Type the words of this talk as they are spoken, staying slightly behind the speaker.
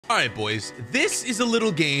All right, boys, this is a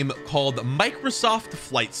little game called Microsoft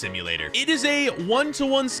Flight Simulator. It is a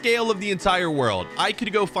one-to-one scale of the entire world. I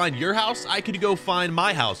could go find your house. I could go find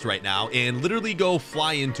my house right now and literally go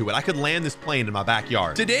fly into it. I could land this plane in my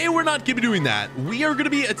backyard. Today, we're not going to be doing that. We are going to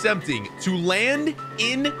be attempting to land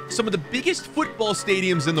in some of the biggest football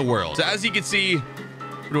stadiums in the world. So as you can see,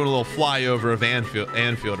 we're doing a little flyover of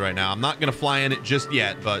Anfield right now. I'm not going to fly in it just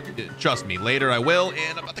yet, but trust me, later I will.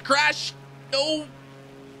 And I'm about to crash. No.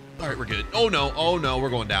 All right, we're good. Oh no,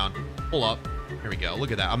 we're going down. Pull up. Here we go.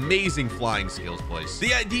 Look at that. Amazing flying skills, boys.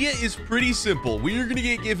 The idea is pretty simple. We are going to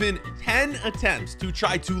get given 10 attempts to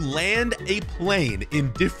try to land a plane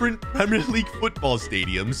in different Premier League football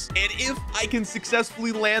stadiums. And if I can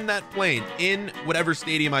successfully land that plane in whatever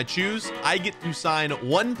stadium I choose, I get to sign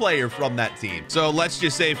one player from that team. So let's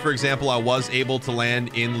just say, for example, I was able to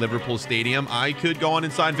land in Liverpool Stadium. I could go on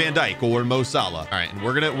and sign Van Dijk or Mo Salah. All right, and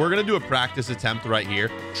we're gonna do a practice attempt right here.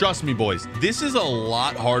 Trust me, boys, this is a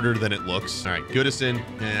lot harder than it looks. All right. Goodison,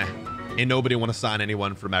 and nobody want to sign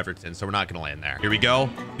anyone from Everton, so we're not going to land there. Here we go.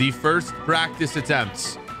 The first practice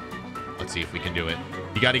attempts. Let's see if we can do it.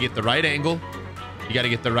 You got to get the right angle. You got to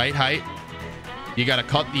get the right height. You got to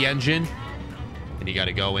cut the engine, and you got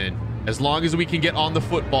to go in. As long as we can get on the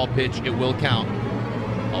football pitch, it will count.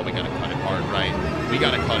 Oh, we got to cut it hard right. We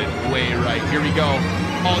got to cut it way right. Here we go.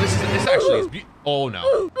 Oh, this actually is beautiful. Oh,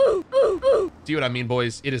 no. See what I mean,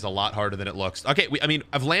 boys? It is a lot harder than it looks. Okay, I mean,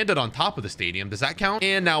 I've landed on top of the stadium. Does that count?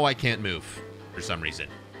 And now I can't move for some reason.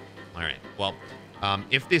 All right. Well,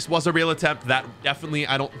 if this was a real attempt, that definitely,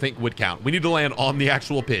 I don't think would count. We need to land on the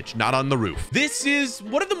actual pitch, not on the roof. This is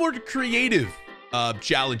one of the more creative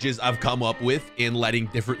challenges I've come up with in letting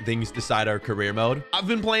different things decide our career mode. I've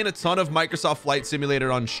been playing a ton of Microsoft Flight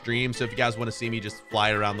Simulator on stream, so if you guys want to see me just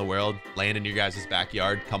fly around the world, land in your guys'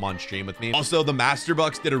 backyard, come on stream with me. Also, the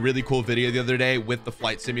Masterbucks did a really cool video the other day with the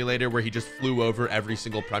Flight Simulator where he just flew over every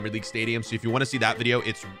single Premier League stadium. So if you want to see that video,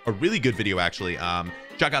 it's a really good video, actually.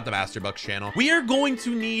 Check out the Masterbucks channel. We are going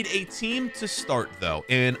to need a team to start, though,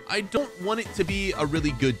 and I don't want it to be a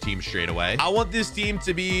really good team straight away. I want this team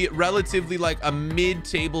to be relatively like a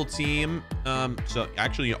mid-table team. So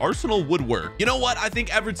actually, Arsenal would work. You know what? I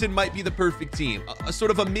think Everton might be the perfect team. A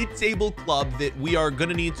sort of a mid-table club that we are going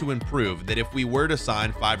to need to improve, that if we were to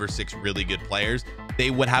sign 5 or 6 really good players,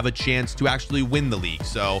 they would have a chance to actually win the league.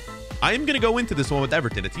 So I am going to go into this one with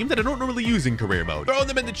Everton, a team that I don't normally use in career mode. Throw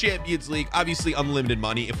them in the Champions League. Obviously, unlimited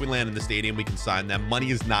money. If we land in the stadium, we can sign them. Money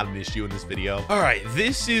is not an issue in this video. All right,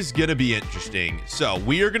 this is going to be interesting. So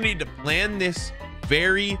we are going to need to plan this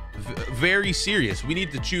very, very serious. We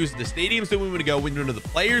need to choose the stadiums that we want to go. We need to know the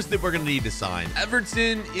players that we're going to need to sign.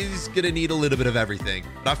 Everton is going to need a little bit of everything.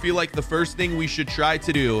 But I feel like the first thing we should try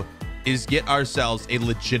to do is get ourselves a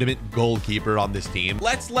legitimate goalkeeper on this team.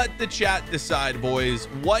 Let's let the chat decide, boys.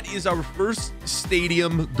 What is our first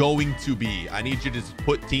stadium going to be? I need you to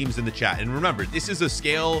put teams in the chat. And remember, this is a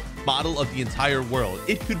scale model of the entire world.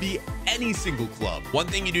 It could be any single club. One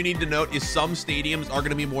thing you do need to note is some stadiums are going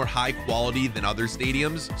to be more high quality than other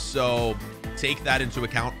stadiums. So take that into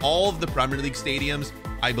account. All of the Premier League stadiums,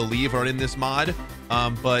 I believe, are in this mod.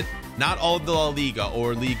 But not all of the La Liga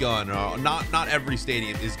or Liga, or not every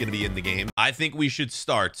stadium is going to be in the game. I think we should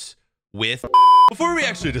start with, before we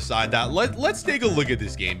actually decide that, let's take a look at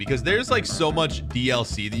this game, because there's like so much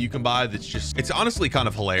DLC that you can buy that's just, it's honestly kind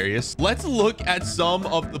of hilarious. Let's look at some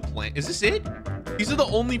of the planes. Is this it? These are the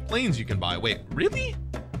only planes you can buy. Wait, really?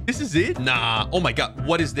 This is it? Nah. Oh my God.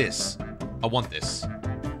 What is this? I want this.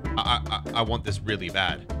 I want this really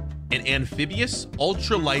bad. An amphibious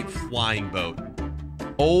ultralight flying boat.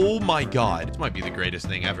 Oh my God. This might be the greatest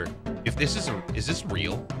thing ever. If this is this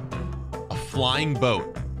real? A flying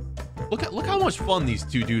boat. Look how much fun these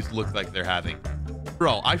two dudes look like they're having.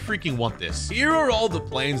 Bro, I freaking want this. Here are all the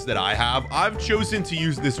planes that I have. I've chosen to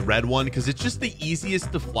use this red one because it's just the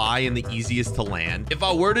easiest to fly and the easiest to land. If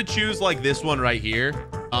I were to choose like this one right here,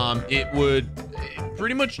 it would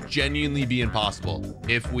pretty much genuinely be impossible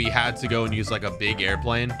if we had to go and use like a big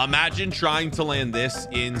airplane. Imagine trying to land this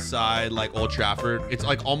inside like Old Trafford. It's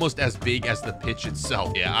like almost as big as the pitch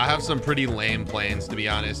itself. Yeah, I have some pretty lame planes, to be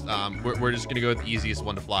honest. We're just gonna go with the easiest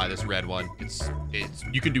one to fly, this red one. It's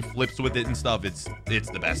you can do flips with it and stuff. It's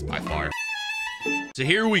the best by far. So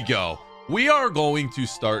here we go. We are going to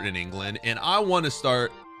start in England, and I want to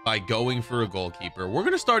start by going for a goalkeeper. We're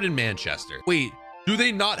gonna start in Manchester. Wait, do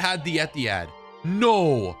they not have the Etihad?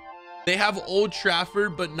 No. They have Old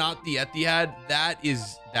Trafford, but not the Etihad.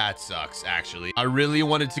 That sucks, actually. I really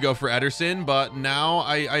wanted to go for Ederson, but now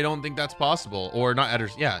I don't think that's possible. Or not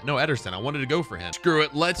Ederson. Yeah, no, Ederson. I wanted to go for him. Screw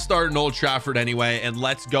it. Let's start an Old Trafford anyway, and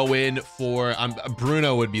let's go in for...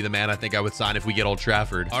 Bruno would be the man I think I would sign if we get Old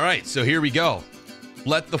Trafford. All right, so here we go.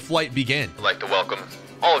 Let the flight begin. I'd like to welcome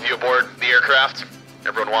all of you aboard the aircraft.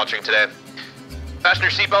 Everyone watching today. Fasten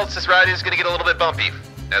your seatbelts. This ride is going to get a little bit bumpy,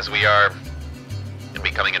 as we are going to be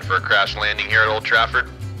coming in for a crash landing here at Old Trafford.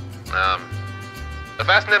 So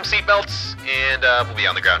fasten them seatbelts, and we'll be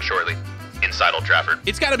on the ground shortly inside Old Trafford.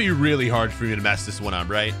 It's got to be really hard for me to mess this one up,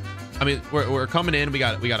 right? I mean, we're coming in. We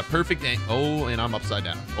got a perfect angle. Oh, and I'm upside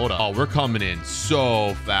down. Hold on. Oh, we're coming in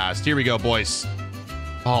so fast. Here we go, boys.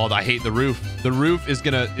 Oh, I hate the roof. The roof is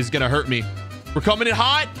gonna hurt me. We're coming in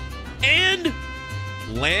hot and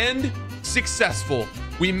land successful.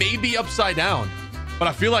 We may be upside down, but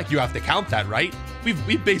I feel like you have to count that, right?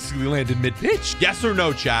 We've basically landed mid-pitch. Yes or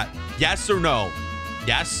no, chat? Yes or no?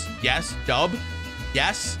 Yes, yes, dub,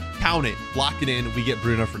 yes, count it, lock it in, we get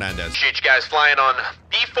Bruno Fernandes. Appreciate you guys flying on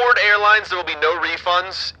B Ford Airlines. There will be no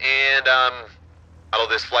refunds, and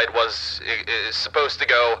although this flight is supposed to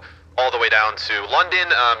go all the way down to London,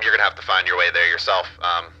 you're gonna have to find your way there yourself.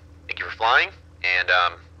 Thank you for flying, and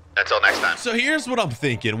until next time. So here's what I'm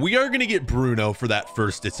thinking. We are going to get Bruno for that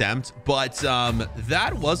first attempt, but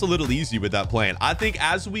that was a little easy with that plane. I think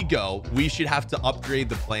as we go, we should have to upgrade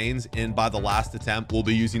the planes, and by the last attempt, we'll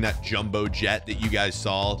be using that jumbo jet that you guys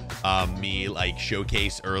saw me like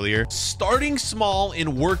showcase earlier. Starting small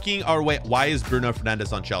and working our way. Why is Bruno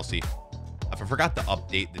Fernandes on Chelsea? I forgot to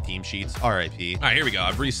update the team sheets. RIP. All right, here we go.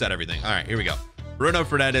 I've reset everything. All right, here we go. Bruno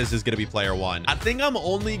Fernandes is going to be player one. I think I'm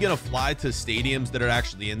only going to fly to stadiums that are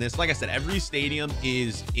actually in this. Like I said, every stadium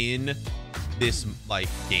is in this like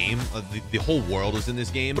game. The whole world is in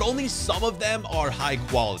this game, but only some of them are high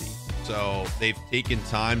quality. So they've taken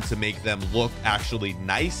time to make them look actually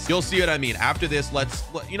nice. You'll see what I mean. After this,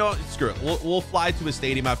 you know, screw it. We'll fly to a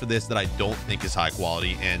stadium after this that I don't think is high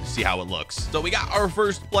quality and see how it looks. So we got our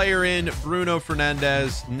first player in, Bruno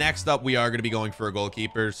Fernandes. Next up, we are going to be going for a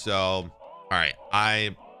goalkeeper. So... all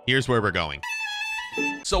right, here's where we're going.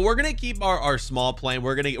 So we're gonna keep our small plane.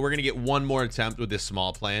 We're gonna get one more attempt with this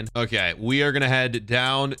small plane. Okay, we are gonna head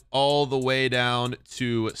down all the way down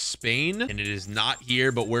to Spain, and it is not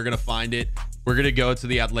here, but we're gonna find it. We're gonna go to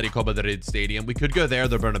the Atletico Madrid stadium. We could go there,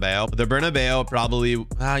 the Bernabeu. The Bernabeu probably,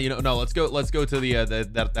 you know, no, let's go to the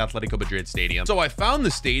Atletico Madrid stadium. So I found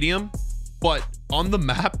the stadium, but on the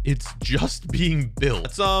map, it's just being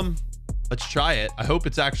built. Let's try it. I hope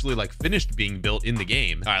it's actually like finished being built in the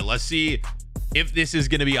game. All right, let's see if this is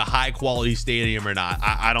going to be a high quality stadium or not.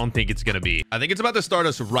 I don't think it's going to be. I think it's about to start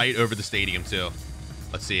us right over the stadium too.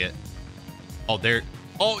 Let's see it. Oh, there.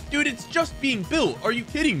 Oh, dude, it's just being built. Are you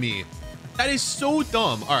kidding me? That is so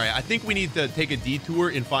dumb. All right, I think we need to take a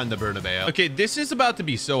detour and find the Bernabeu. Okay, this is about to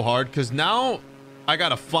be so hard because now I got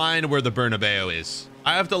to find where the Bernabeu is.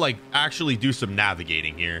 I have to like actually do some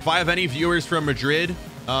navigating here. If I have any viewers from Madrid,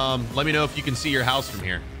 let me know if you can see your house from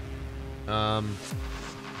here.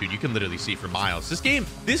 Dude, you can literally see for miles. This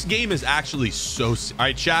game is actually so... all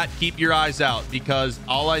right, chat, keep your eyes out because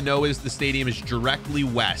all I know is the stadium is directly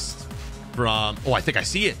west from... oh, I think I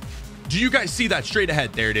see it. Do you guys see that straight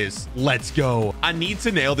ahead? There it is. Let's go. I need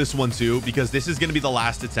to nail this one too because this is going to be the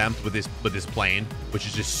last attempt with this plane, which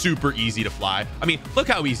is just super easy to fly. I mean, look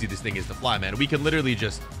how easy this thing is to fly, man. We can literally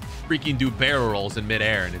just freaking do barrel rolls in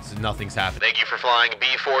midair and nothing's happening. Thank you for flying B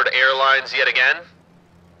Ford Airlines yet again.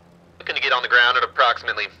 Looking to get on the ground at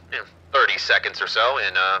approximately 30 seconds or so,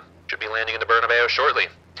 and should be landing in the Bernabeu shortly.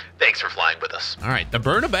 Thanks for flying with us. All right, the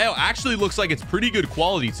Bernabeu actually looks like it's pretty good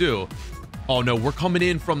quality too. Oh no, we're coming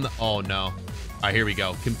in from the... oh no. All right, here we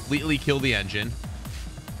go. Completely kill the engine.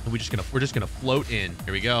 And we're just gonna float in.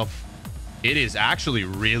 Here we go. It is actually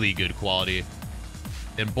really good quality.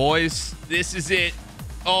 And boys, this is it.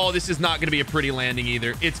 Oh, this is not gonna be a pretty landing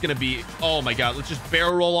either. It's gonna be... oh my god, let's just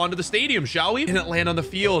barrel roll onto the stadium, shall we? Didn't land on the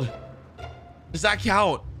field. Does that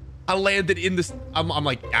count? I landed in this... I'm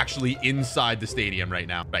like actually inside the stadium right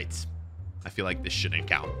now. Right. I feel like this shouldn't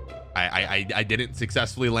count. I didn't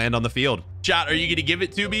successfully land on the field. Chat, are you gonna give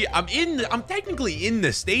it to me? I'm technically in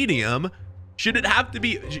the stadium. Should it have to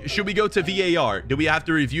be... should we go to VAR? Do we have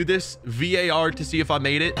to review this VAR to see if I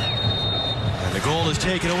made it? And the goal is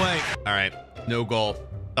taken away. All right, no goal.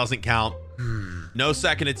 Doesn't count. No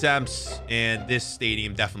second attempts, and this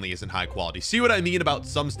stadium definitely isn't high quality. See what I mean about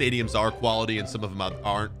some stadiums are quality and some of them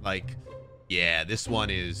aren't? Like, yeah, this one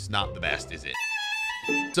is not the best, is it?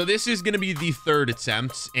 So this is going to be the third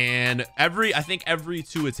attempt, and I think every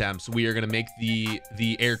 2 attempts, we are going to make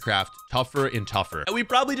the aircraft tougher and tougher. And we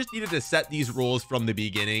probably just needed to set these rules from the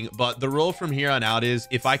beginning, but the rule from here on out is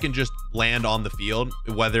if I can just land on the field,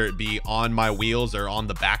 whether it be on my wheels or on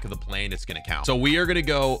the back of the plane, it's going to count. So we are going to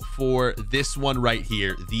go for this one right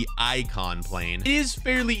here, the Icon plane. It is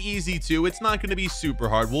fairly easy too. It's not going to be super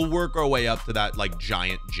hard. We'll work our way up to that like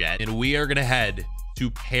giant jet, and we are going to head to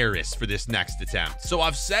Paris for this next attempt. So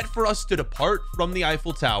I've set for us to depart from the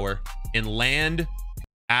Eiffel Tower and land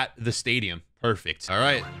at the stadium. Perfect. All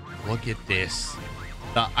right, look at this.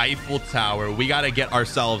 The Eiffel Tower. We got to get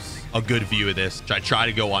ourselves a good view of this. Should I try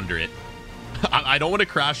to go under it? I don't want to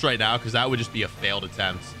crash right now because that would just be a failed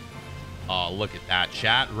attempt. Oh, look at that,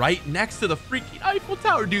 chat. Right next to the freaking Eiffel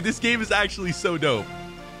Tower. Dude, this game is actually so dope.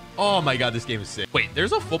 Oh my God, this game is sick. Wait,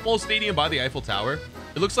 there's a football stadium by the Eiffel Tower?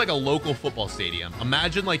 It looks like a local football stadium.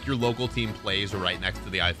 Imagine like your local team plays right next to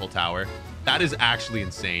the Eiffel Tower. That is actually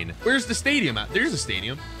insane. Where's the stadium at? There's a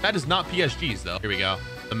stadium. That is not PSG's though. Here we go.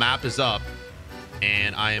 The map is up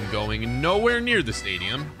and I am going nowhere near the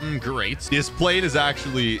stadium. Great. This plane is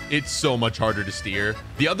actually, it's so much harder to steer.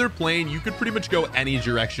 The other plane, you could pretty much go any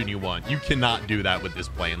direction you want. You cannot do that with this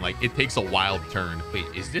plane. Like it takes a wild turn. Wait,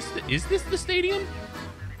 is this the stadium?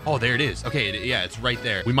 Oh, there it is. Okay, yeah, it's right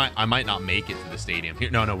there. I might not make it to the stadium. Here,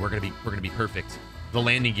 no, we're gonna be perfect. The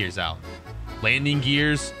landing gear's out. Landing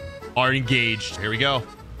gears are engaged. Here we go.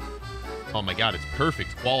 Oh my God, it's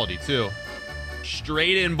perfect quality too.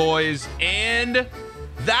 Straight in, boys. And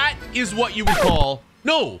that is what you would call...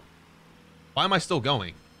 No! Why am I still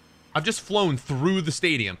going? I've just flown through the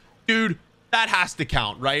stadium. Dude, that has to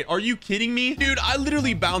count, right? Are you kidding me? Dude, I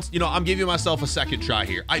literally bounced... You know, I'm giving myself a second try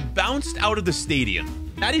here. I bounced out of the stadium.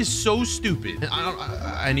 That is so stupid.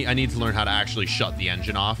 I need to learn how to actually shut the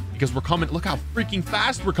engine off because we're coming. Look how freaking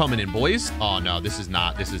fast we're coming in, boys. Oh no, this is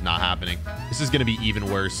not happening. This is gonna be even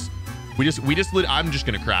worse. I'm just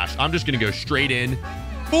gonna crash. I'm just gonna go straight in.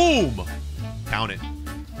 Boom. Count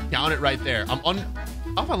it right there. How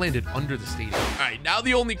if I landed under the stadium? All right, now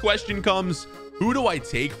the only question comes, who do I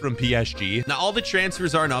take from PSG? Now, all the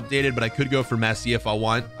transfers aren't updated, but I could go for Messi if I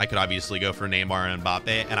want. I could obviously go for Neymar and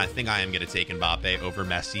Mbappe, and I think I am going to take Mbappe over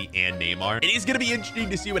Messi and Neymar. It is going to be interesting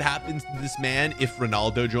to see what happens to this man if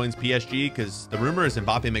Ronaldo joins PSG, because the rumor is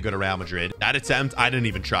Mbappe may go to Real Madrid. That attempt, I didn't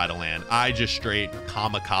even try to land. I just straight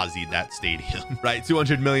kamikazed that stadium. Right,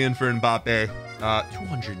 200 million for Mbappe.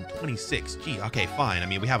 226. Gee, okay, fine. I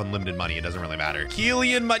mean, we have unlimited money. It doesn't really matter.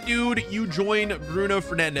 Kylian, my dude, you join Bruno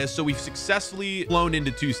Fernandes. So we've successfully flown into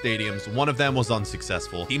 2 stadiums. One of them was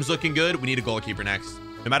unsuccessful. Team's looking good. We need a goalkeeper next.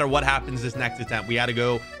 No matter what happens this next attempt, we got to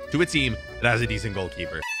go to a team that has a decent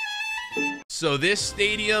goalkeeper. So this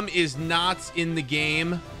stadium is not in the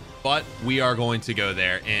game, but we are going to go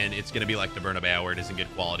there, and it's going to be like the Bernabeu where it isn't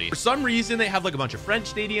good quality. For some reason, they have like a bunch of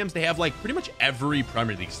French stadiums. They have like pretty much every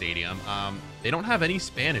Premier League stadium. They don't have any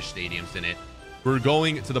Spanish stadiums in it. We're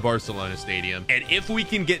going to the Barcelona stadium, and if we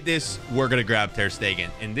can get this, we're going to grab Ter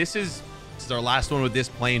Stegen. And this is our last one with this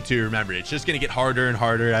plane too. Remember, it's just going to get harder and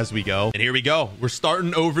harder as we go. And here we go. We're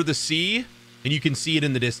starting over the sea, and you can see it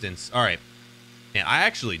in the distance. All right. Man, I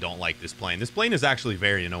actually don't like this plane. This plane is actually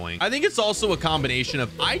very annoying. I think it's also a combination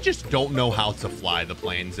of I just don't know how to fly the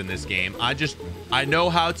planes in this game. I know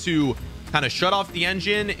how to kind of shut off the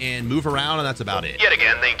engine and move around, and that's about it. Yet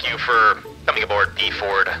again, thank you for coming aboard the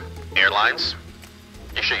Ford Airlines.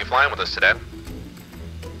 Appreciate you flying with us today.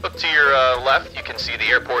 Look to your left, you can see the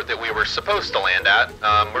airport that we were supposed to land at.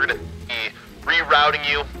 We're going to be rerouting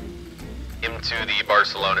you into the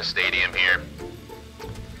Barcelona stadium here.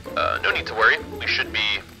 No need to worry. We should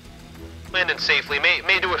be landing safely.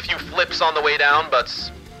 May do a few flips on the way down, but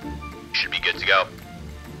should be good to go.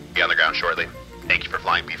 Be on the ground shortly. Thank you for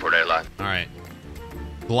flying P4 Airline. All right.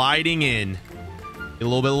 Gliding in. Get a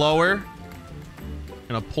little bit lower.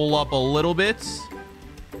 Gonna pull up a little bit.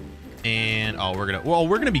 And oh,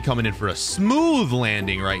 we're gonna be coming in for a smooth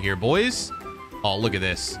landing right here, boys. Oh, look at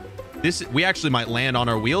this. We actually might land on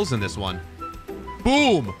our wheels in this one.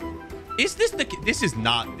 Boom. This is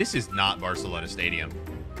not Barcelona Stadium.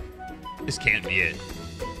 This can't be it.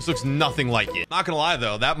 This looks nothing like it. Not gonna lie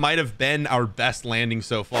though, that might have been our best landing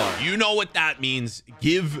so far. You know what that means.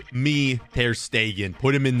 Give me Ter Stegen.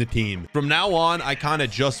 Put him in the team. From now on, I kind of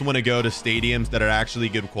just want to go to stadiums that are actually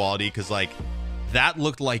good quality, because like That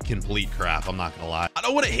looked like complete crap. I'm not gonna lie. I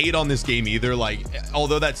don't want to hate on this game either. Like,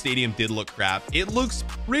 although that stadium did look crap, it looks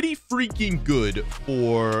pretty freaking good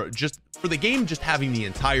for the game just having the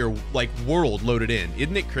entire like world loaded in.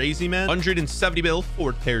 Isn't it crazy, man? 170 mil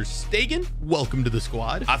for Ter Stegen. Welcome to the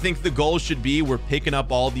squad. I think the goal should be we're picking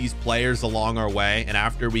up all these players along our way, and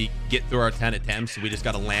after we get through our 10 attempts, we just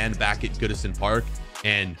got to land back at Goodison Park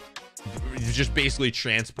and just basically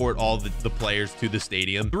transport all the players to the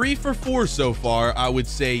stadium. 3 for 4 so far, I would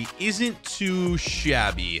say, isn't too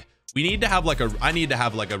shabby. We need to have like I need to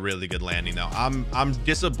have like a really good landing though. I'm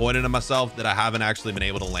disappointed in myself that I haven't actually been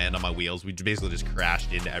able to land on my wheels. We basically just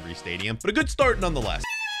crashed into every stadium, but a good start nonetheless.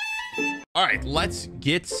 All right, let's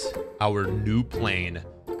get our new plane.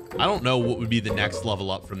 I don't know what would be the next level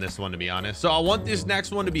up from this one, to be honest. So I want this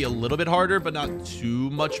next one to be a little bit harder, but not too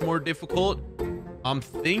much more difficult. I'm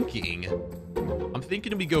thinking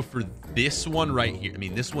we go for this one right here. I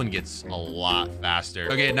mean, this one gets a lot faster.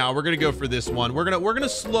 Okay, now we're gonna go for this one. We're gonna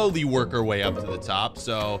slowly work our way up to the top.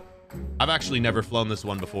 So I've actually never flown this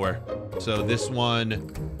one before. So this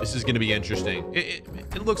is gonna be interesting.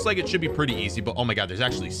 It looks like it should be pretty easy, but oh my God, there's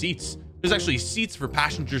actually seats. There's actually seats for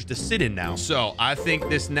passengers to sit in now. So I think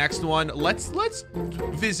this next one, let's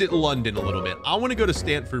visit London a little bit. I want to go to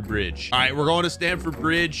Stamford Bridge. All right, we're going to Stamford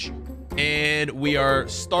Bridge, and we are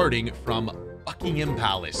starting from Buckingham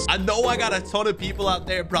Palace. I know I got a ton of people out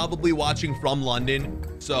there probably watching from London,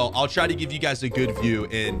 so I'll try to give you guys a good view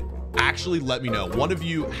and actually let me know. One of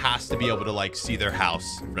you has to be able to like see their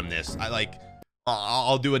house from this.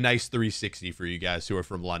 I'll do a nice 360 for you guys who are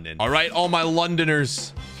from London. All right, all my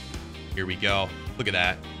Londoners, here we go. Look at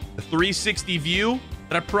that, the 360 view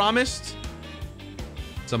that I promised.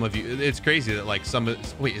 Some of you, it's crazy that like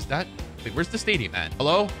wait, is that, wait, where's the stadium at?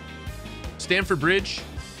 Hello, Stamford Bridge,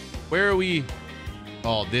 where are we?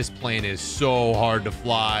 Oh, this plane is so hard to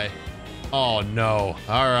fly. Oh no.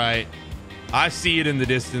 All right, I see it in the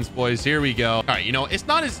distance, boys. Here we go. All right, you know, it's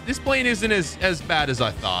not this plane isn't as bad as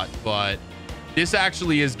I thought, but this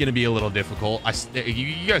actually is going to be a little difficult.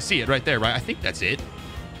 You guys see it right there, right? I think that's it.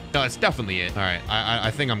 No, it's definitely it. All right, I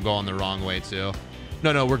think I'm going the wrong way too.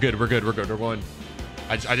 No, we're good. We're going.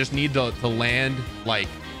 I just need to land like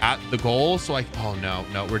at the goal. So oh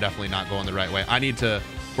no, we're definitely not going the right way.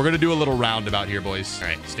 We're going to do a little roundabout here, boys. All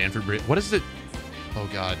right, Stamford Bridge. What is it? Oh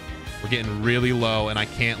God, we're getting really low and I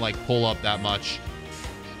can't like pull up that much.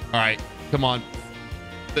 All right, come on.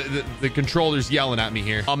 The controller's yelling at me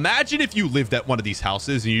here. Imagine if you lived at one of these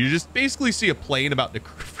houses and you just basically see a plane about to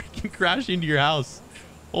freaking crash into your house.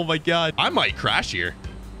 Oh my God, I might crash here.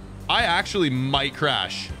 I actually might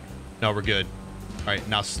crash. No, we're good. All right,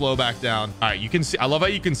 now slow back down. All right, you can see, I love how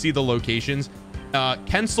you can see the locations.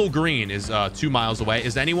 Kensal Green is 2 miles away.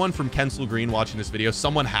 Is anyone from Kensal Green watching this video?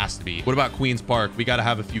 Someone has to be. What about Queen's Park? We got to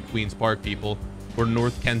have a few Queen's Park people. Or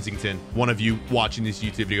North Kensington. One of you watching this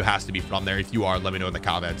YouTube video has to be from there. If you are, let me know in the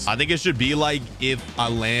comments. I think it should be like if I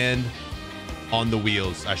land on the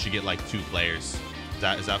wheels, I should get like 2 players.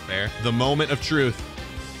 Is that fair? The moment of truth.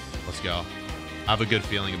 Let's go. I have a good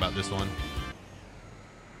feeling about this one.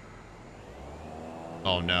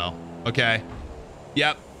 Oh no. Okay.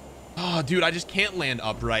 Yep. Oh, dude, I just can't land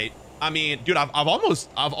upright. I mean, dude, I've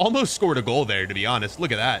almost scored a goal there, to be honest.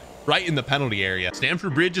 Look at that. Right in the penalty area.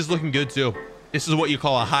 Stamford Bridge is looking good too. This is what you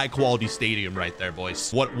call a high quality stadium right there,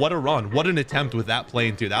 boys. What a run. What an attempt with that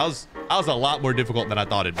plane too. That was a lot more difficult than I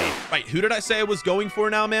thought it'd be. Right, who did I say I was going for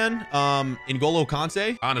now, man? N'Golo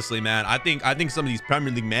Kante? Honestly, man, I think some of these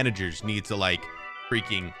Premier League managers need to like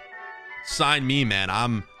freaking sign me, man.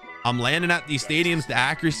 I'm landing at these stadiums. The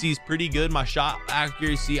accuracy is pretty good. My shot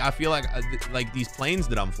accuracy, I feel like these planes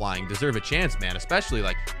that I'm flying deserve a chance, man. Especially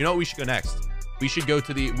like, you know what, we should go next. We should go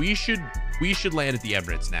to we should land at the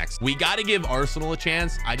Emirates next. We got to give Arsenal a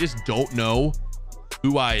chance. I just don't know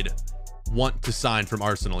who I'd want to sign from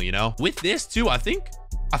Arsenal, you know? With this too, I think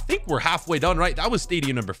we're halfway done, right? That was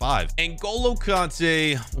stadium number 5. N'Golo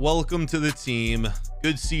Kante, welcome to the team.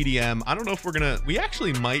 Good CDM. I don't know if we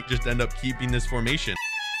actually might just end up keeping this formation.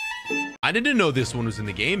 I didn't know this one was in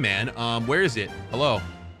the game, man. Where is it? Hello?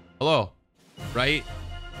 Right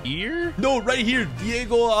here? No, right here.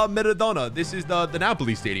 Diego Maradona. This is the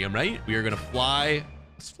Napoli stadium, right? We are gonna fly.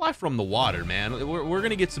 Let's fly from the water, man. We're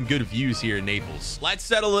gonna get some good views here in Naples. Let's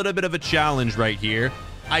set a little bit of a challenge right here.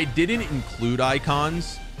 I didn't include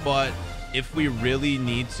icons, but if we really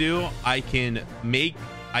need to, I can make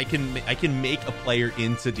a player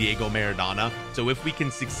into Diego Maradona. So if we can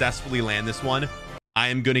successfully land this one, I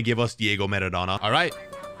am gonna give us Diego Maradona. All right,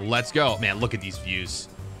 let's go, man. Look at these views.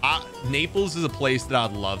 Naples is a place that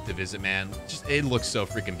I'd love to visit, man. It looks so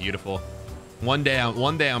freaking beautiful. One day I'm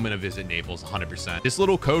gonna visit Naples 100%. This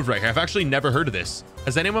little cove right here, I've actually never heard of this.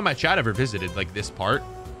 Has anyone in my chat ever visited like this part?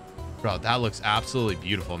 Bro, that looks absolutely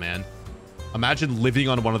beautiful, man. Imagine living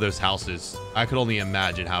on one of those houses. I could only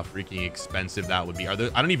imagine how freaking expensive that would be. I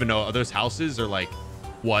don't even know, are those houses or like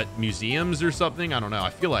what, museums or something? I don't know.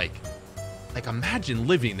 I feel like imagine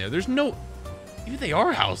living there. There's no, maybe they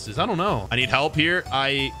are houses. I don't know. I need help here.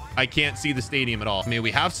 I can't see the stadium at all. I mean,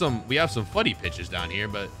 we have some footy pitches down here,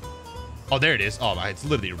 but oh, there it is. Oh, it's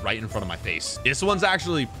literally right in front of my face. This one's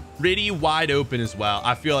actually pretty wide open as well.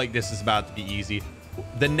 I feel like this is about to be easy.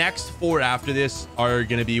 The next 4 after this are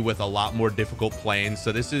going to be with a lot more difficult planes.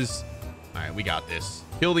 So this is, all right, we got this.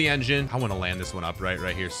 Kill the engine. I want to land this one upright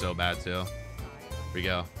right here so bad too. Here we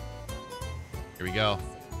go. Here we go.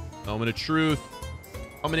 Moment of truth.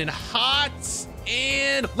 Coming in hot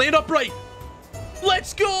and land upright.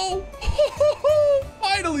 Let's go.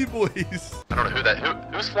 Finally, boys. I don't know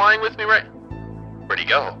who's flying with me, right? Where'd he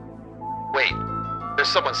go? Wait, there's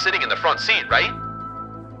someone sitting in the front seat, right?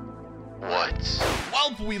 What?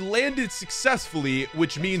 Well, we landed successfully,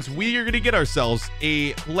 which means we are going to get ourselves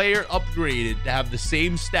a player upgraded to have the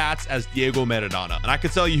same stats as Diego Maradona. And I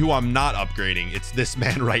can tell you who I'm not upgrading. It's this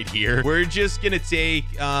man right here. We're just going to take,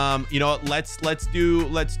 you know what? Let's do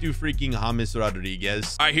freaking James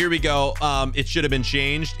Rodriguez. All right, here we go. It should have been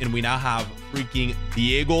changed. And we now have freaking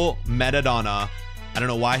Diego Maradona. I don't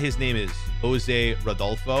know why his name is Jose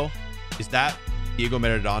Rodolfo. Is that Diego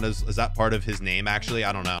Maradona's, is that part of his name? Actually,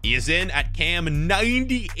 I don't know. He is in at cam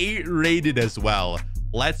 98 rated as well.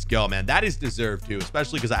 Let's go, man. That is deserved too,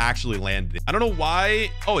 especially because I actually landed it. I don't know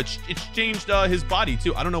why. Oh, it's changed his body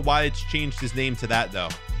too. I don't know why it's changed his name to that though.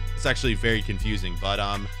 It's actually very confusing, but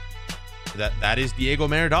that is Diego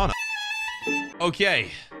Maradona.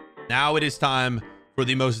 Okay, now it is time for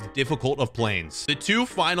the most difficult of planes. The 2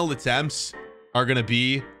 final attempts are gonna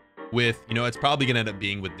be with, you know, it's probably gonna end up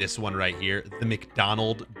being with this one right here, the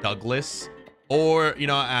McDonnell Douglas, or, you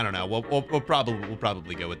know, I don't know. We'll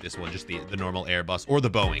probably go with this one, just the normal Airbus or the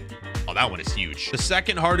Boeing. Oh, that one is huge. The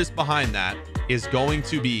second hardest behind that is going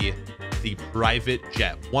to be the private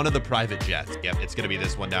jet, one of the private jets. Yep, it's gonna be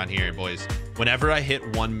this one down here, boys. Whenever I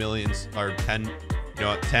hit 1 million or 10, you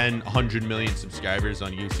know, 100 million subscribers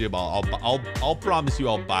on YouTube, I'll promise you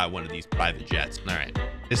I'll buy one of these private jets. All right.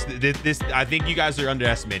 This I think you guys are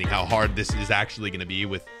underestimating how hard this is actually going to be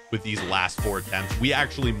with these last 4 attempts. We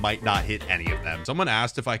actually might not hit any of them. Someone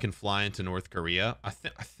asked if I can fly into North Korea. I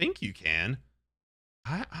think you can.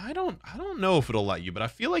 I don't know if it'll let you, but I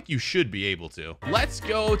feel like you should be able to. Let's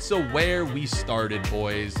go to where we started,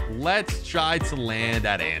 boys. Let's try to land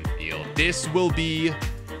at Anfield. This will be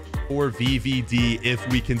for VVD if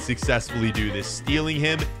we can successfully do this, stealing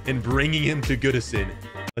him and bringing him to Goodison.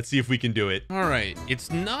 Let's see if we can do it. All right, it's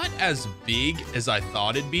not as big as I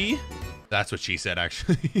thought it'd be. That's what she said,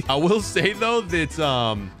 actually. I will say though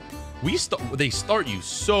that they start you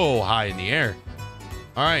so high in the air.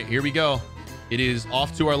 All right, here we go. It is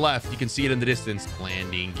off to our left. You can see it in the distance.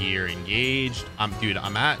 Landing gear engaged. Dude,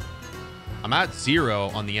 I'm at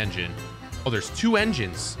 0 on the engine. Oh, there's 2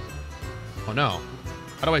 engines. Oh no.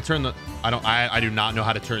 How do I turn the, I do not know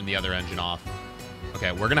how to turn the other engine off.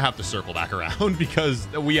 Okay, we're gonna have to circle back around because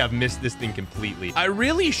we have missed this thing completely. I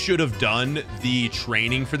really should have done the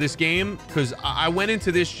training for this game because I went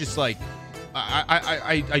into this just like,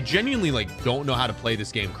 I genuinely like don't know how to play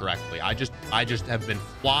this game correctly. I just have been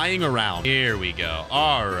flying around. Here we go.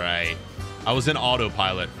 All right. I was in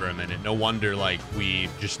autopilot for a minute. No wonder like we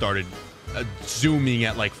just started zooming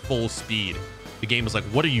at like full speed. The game was like,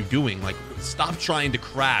 what are you doing? Like, stop trying to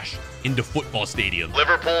crash into football stadium.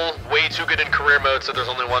 Liverpool, way too good in career mode, so there's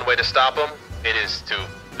only one way to stop them. It is to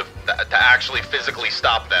actually physically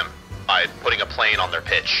stop them by putting a plane on their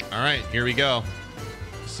pitch. All right, here we go.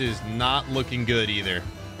 This is not looking good either.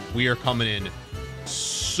 We are coming in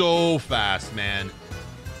so fast, man.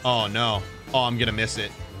 Oh, no. Oh, I'm going to miss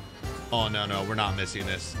it. Oh, no, we're not missing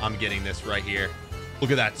this. I'm getting this right here. Look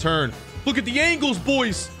at that turn. Look at the angles,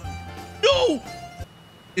 boys. No!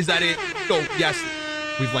 Is that it? Oh, yes.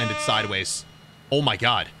 We've landed sideways. Oh my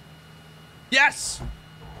God. Yes!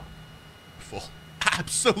 Beautiful.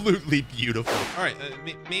 Absolutely beautiful. All right,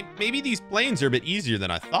 maybe these planes are a bit easier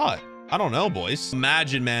than I thought. I don't know, boys.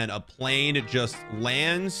 Imagine, man, a plane just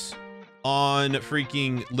lands on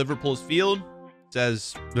freaking Liverpool's field. It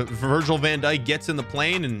says Virgil van Dijk gets in the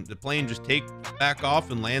plane and the plane just takes back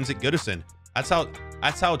off and lands at Goodison. That's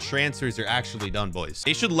how transfers are actually done, boys.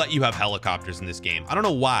 They should let you have helicopters in this game. I don't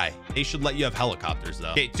know why. They should let you have helicopters,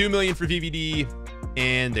 though. Okay, 2 million for VVD.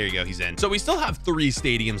 And there you go. He's in. So we still have 3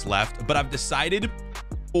 stadiums left, but I've decided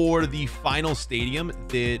for the final stadium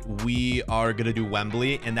that we are going to do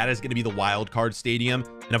Wembley, and that is going to be the wild card stadium.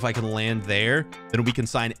 And if I can land there, then we can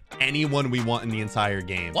sign anyone we want in the entire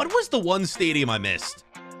game. What was the one stadium I missed?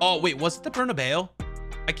 Oh, wait, was it the Bernabeu?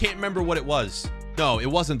 I can't remember what it was. No, it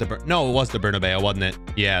wasn't the it was the Bernabeu, wasn't it?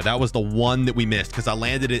 Yeah, that was the one that we missed because I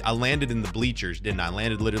landed in the bleachers, didn't I? I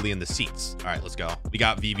landed literally in the seats. All right, let's go. We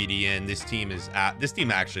got VVD in. This team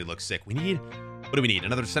actually looks sick. What do we need?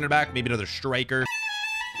 Another center back, maybe another striker.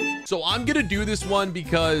 So I'm gonna do this one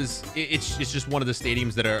because it's just one of the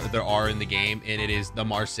stadiums that there are in the game, and it is the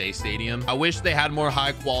Marseille Stadium. I wish they had more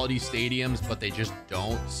high quality stadiums, but they just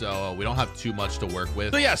don't. So we don't have too much to work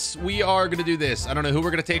with. So yes, we are gonna do this. I don't know who we're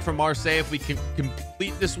gonna take from Marseille if we can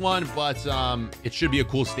complete this one, but it should be a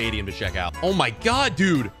cool stadium to check out. Oh my God,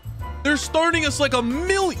 dude, they're starting us like a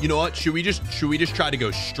million. You know what? Should we just try to go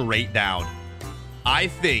straight down? I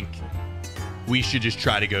think we should just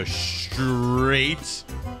try to go straight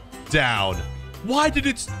down. Why did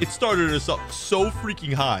it started us up so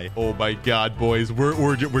freaking high? Oh my God, boys,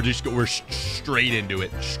 we're straight into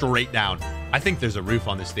it, straight down. I think there's a roof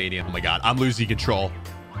on the stadium. Oh my God, I'm losing control.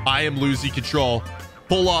 I am losing control.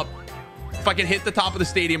 Pull up. If I can hit the top of the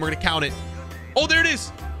stadium, we're gonna count it. Oh, there it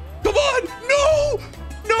is. Come on. No.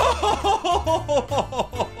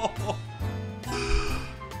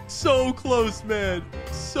 So close, man.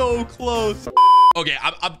 So close. Okay,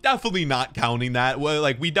 I'm definitely not counting that. Well,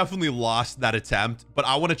 like, we definitely lost that attempt, but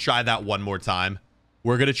I want to try that one more time.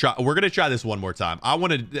 We're gonna try this one more time. I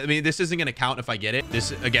mean, this isn't gonna count if I get it.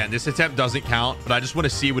 This attempt doesn't count, but I just want to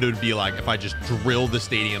see what it would be like if I just drill the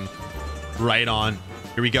stadium right on.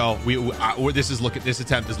 Here we go. This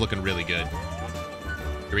attempt is looking really good.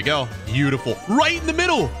 Here we go. Beautiful. Right in the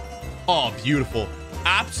middle. Oh, beautiful.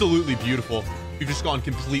 Absolutely beautiful. You've just gone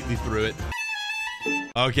completely through it.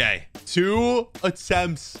 Okay, 2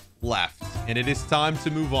 attempts left, and it is time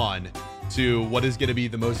to move on to what is going to be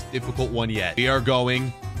the most difficult one yet. We are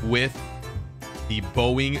going with the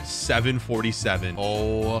Boeing 747.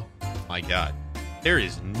 Oh my God. There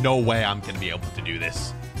is no way I'm going to be able to do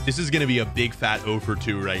this. This is going to be a big fat 0 for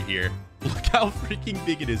 2 right here. Look how freaking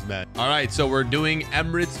big it is, man. All right, so we're doing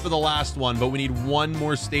Emirates for the last one, but we need one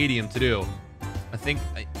more stadium to do. I think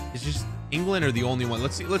it's just England are the only one.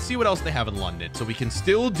 Let's see what else they have in London. So we can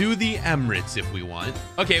still do the Emirates if we want.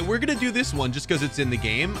 Okay, we're gonna do this one just because it's in the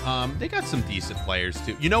game. They got some decent players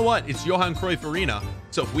too. You know what? It's Johan Cruyff Arena.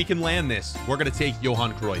 So if we can land this, we're gonna take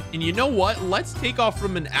Johan Cruyff. And you know what? Let's take off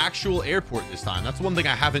from an actual airport this time. That's one thing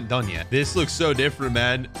I haven't done yet. This looks so different,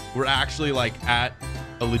 man. We're actually like at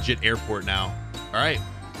a legit airport now. All right.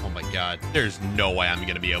 Oh my God, there's no way I'm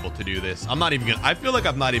gonna be able to do this. I feel like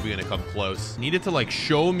I'm not even gonna come close. Needed to like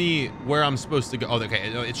show me where I'm supposed to go. Oh, okay,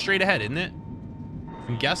 it's straight ahead, isn't it?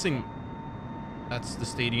 I'm guessing that's the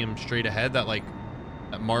stadium straight ahead, that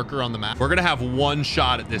marker on the map. We're gonna have one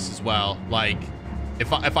shot at this as well. Like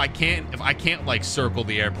if I can't like circle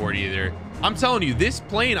the airport either. I'm telling you, this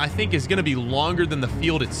plane I think is gonna be longer than the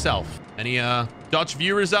field itself. Any Dutch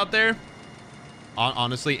viewers out there?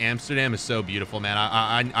 Honestly, Amsterdam is so beautiful, man.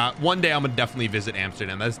 One day I'm gonna definitely visit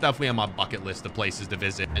Amsterdam. That's definitely on my bucket list of places to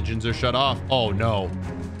visit. Engines are shut off. Oh no.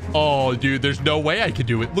 Oh dude, there's no way I could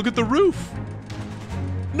do it. Look at the roof.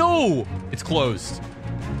 No, it's closed.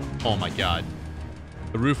 Oh my God,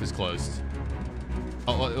 the roof is closed.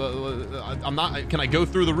 Oh, I'm not. Can I go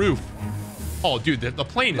through the roof? Oh dude, the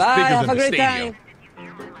plane is bigger than the stadium.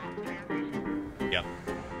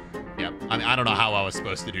 Yep. I mean, I don't know how I was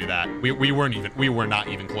supposed to do that. We were not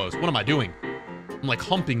even close. What am I doing? I'm like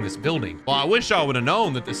humping this building. Well, I wish I would have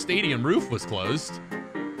known that the stadium roof was closed.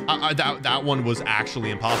 That one was actually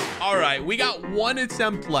impossible. All right, we got one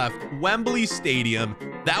attempt left. Wembley Stadium.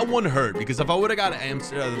 That one hurt because if I would have got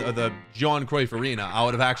the Johan Cruyff Arena, I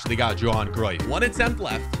would have actually got Johan Cruyff. One attempt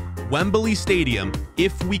left. Wembley Stadium.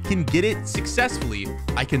 If we can get it successfully,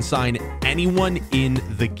 I can sign anyone in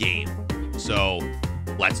the game. So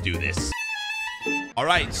let's do this. All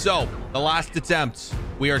right, so the last attempt.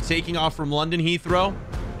 We are taking off from London Heathrow,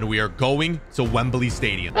 and we are going to Wembley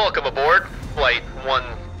Stadium. Welcome aboard, Flight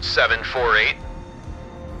 1748,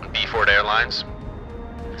 B-Ford Airlines.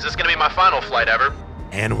 Is this going to be my final flight ever?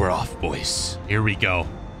 And we're off, boys. Here we go.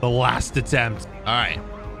 The last attempt. All right.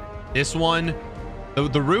 This one,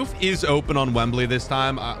 the roof is open on Wembley this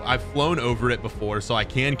time. I've flown over it before, so I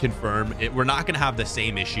can confirm it. We're not going to have the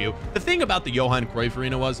same issue. The thing about the Johan Cruyff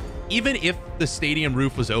Arena was, even if the stadium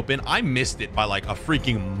roof was open, I missed it by like a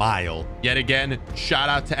freaking mile. Yet again, shout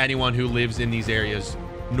out to anyone who lives in these areas.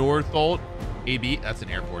 Northolt, AB, that's an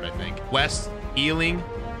airport, I think. West Ealing,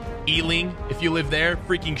 Ealing, if you live there,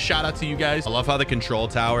 freaking shout out to you guys. I love how the control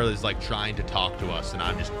tower is like trying to talk to us, and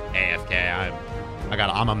I'm just AFK.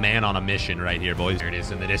 I'm a man on a mission right here, boys. There it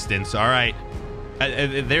is in the distance. All right.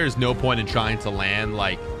 There's no point in trying to land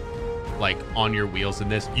like on your wheels in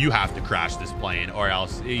this. You have to crash this plane, or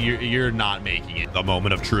else you're not making it. The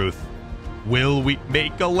moment of truth. Will we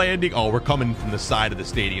make a landing? Oh, we're coming from the side of the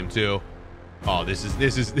stadium too. Oh, this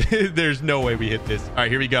is there's no way we hit this. All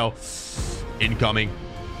right, here we go. Incoming.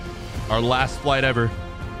 Our last flight ever.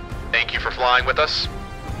 Thank you for flying with us.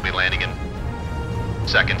 We'll be landing in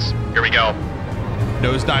seconds. Here we go.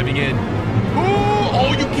 Nose diving in. Ooh,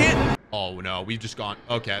 oh, you can't. Oh no, we've just gone.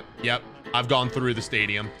 Okay, yep. I've gone through the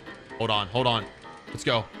stadium. Hold on. Let's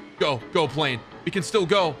go. Go, plane. We can still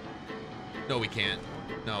go. No, we can't.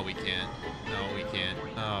 No, we can't.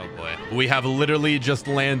 Oh, boy. We have literally just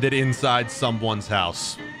landed inside someone's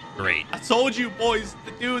house. Great. I told you, boys.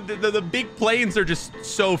 Dude, the big planes are just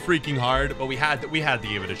so freaking hard, but we had to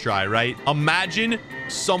give it a try, right? Imagine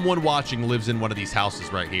someone watching lives in one of these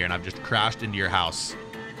houses right here, and I've just crashed into your house.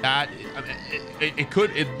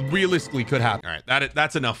 It realistically could happen. All right,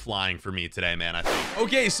 that's enough flying for me today, man, I think.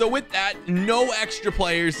 Okay, so with that, no extra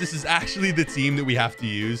players. This is actually the team that we have to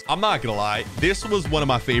use. I'm not gonna lie, this was one of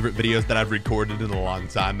my favorite videos that I've recorded in a long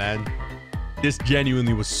time, man. This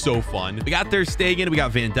genuinely was so fun. We got Ter Stegen, we got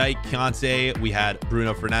Van Dijk, Kante, we had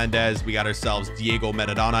Bruno Fernandes, we got ourselves Diego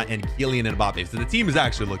Maradona and Kylian Mbappe. So the team is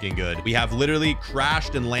actually looking good. We have literally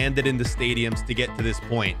crashed and landed into stadiums to get to this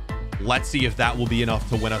point. Let's see if that will be enough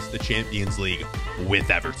to win us the Champions League with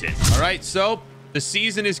Everton. All right, so the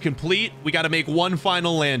season is complete. We got to make one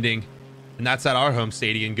final landing, and that's at our home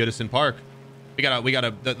stadium, Goodison Park.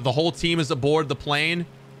 The whole team is aboard the plane,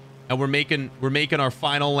 and we're making our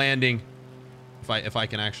final landing. If I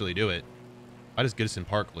can actually do it. Why does Goodison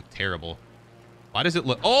Park look terrible? Why does it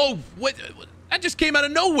look? Oh, what? That just came out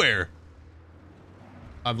of nowhere.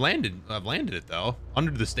 I've landed it though,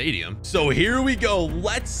 under the stadium. So here we go.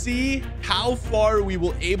 Let's see how far we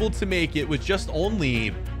will able to make it with just only,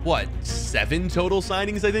 what, 7 total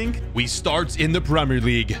signings, I think? We start in the Premier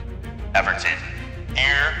League. Everton,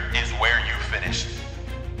 here is where you finished.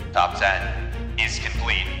 Top 10 is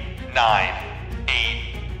complete. 9,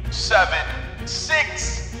 8, 7,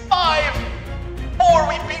 6, 5, 4.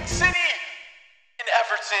 We beat City in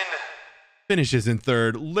Everton. Finishes in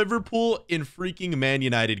 3rd. Liverpool and freaking Man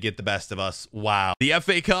United get the best of us. Wow. The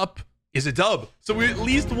FA Cup is a dub. So we at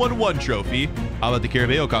least won 1 trophy. How about the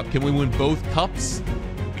CAMEO Cup? Can we win both cups?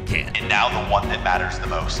 We can. And now the one that matters the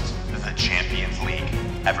most, the Champions League.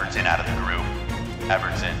 Everton out of the group.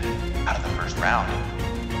 Everton out of the first round.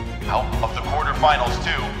 Out of the quarterfinals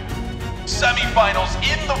too. Semi-finals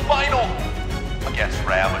in the final against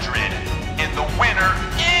Real Madrid. And the winner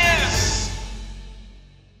is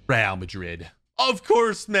Real Madrid. Of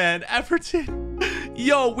course, man. Everton.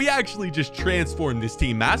 Yo, we actually just transformed this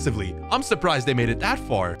team massively. I'm surprised they made it that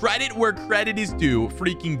far. Credit where credit is due.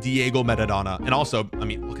 Freaking Diego Maradona. And also, I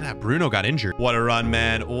mean, look at that. Bruno got injured. What a run,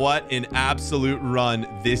 man. What an absolute run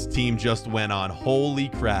this team just went on. Holy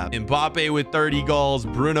crap. Mbappe with 30 goals.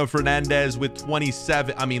 Bruno Fernandes with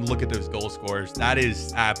 27. I mean, look at those goal scores. That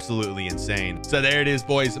is absolutely insane. So there it is,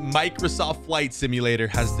 boys. Microsoft Flight Simulator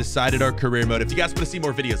has decided our career mode. If you guys want to see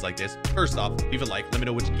more videos like this, first off, leave a like. Let me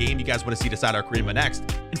know which game you guys want to see decide our career mode next.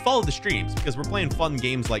 And follow the streams because we're playing fun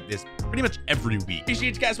games like this pretty much every week.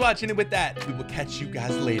 Appreciate you guys watching, and with that, we will catch you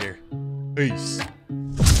guys later. Peace.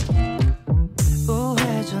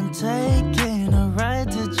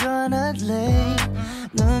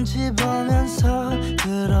 눈치 보면서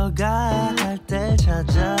들어가야 할 때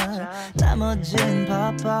찾아 나머진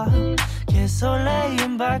바빠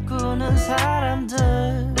개설레임 바꾸는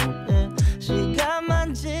사람들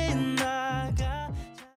시간만 지나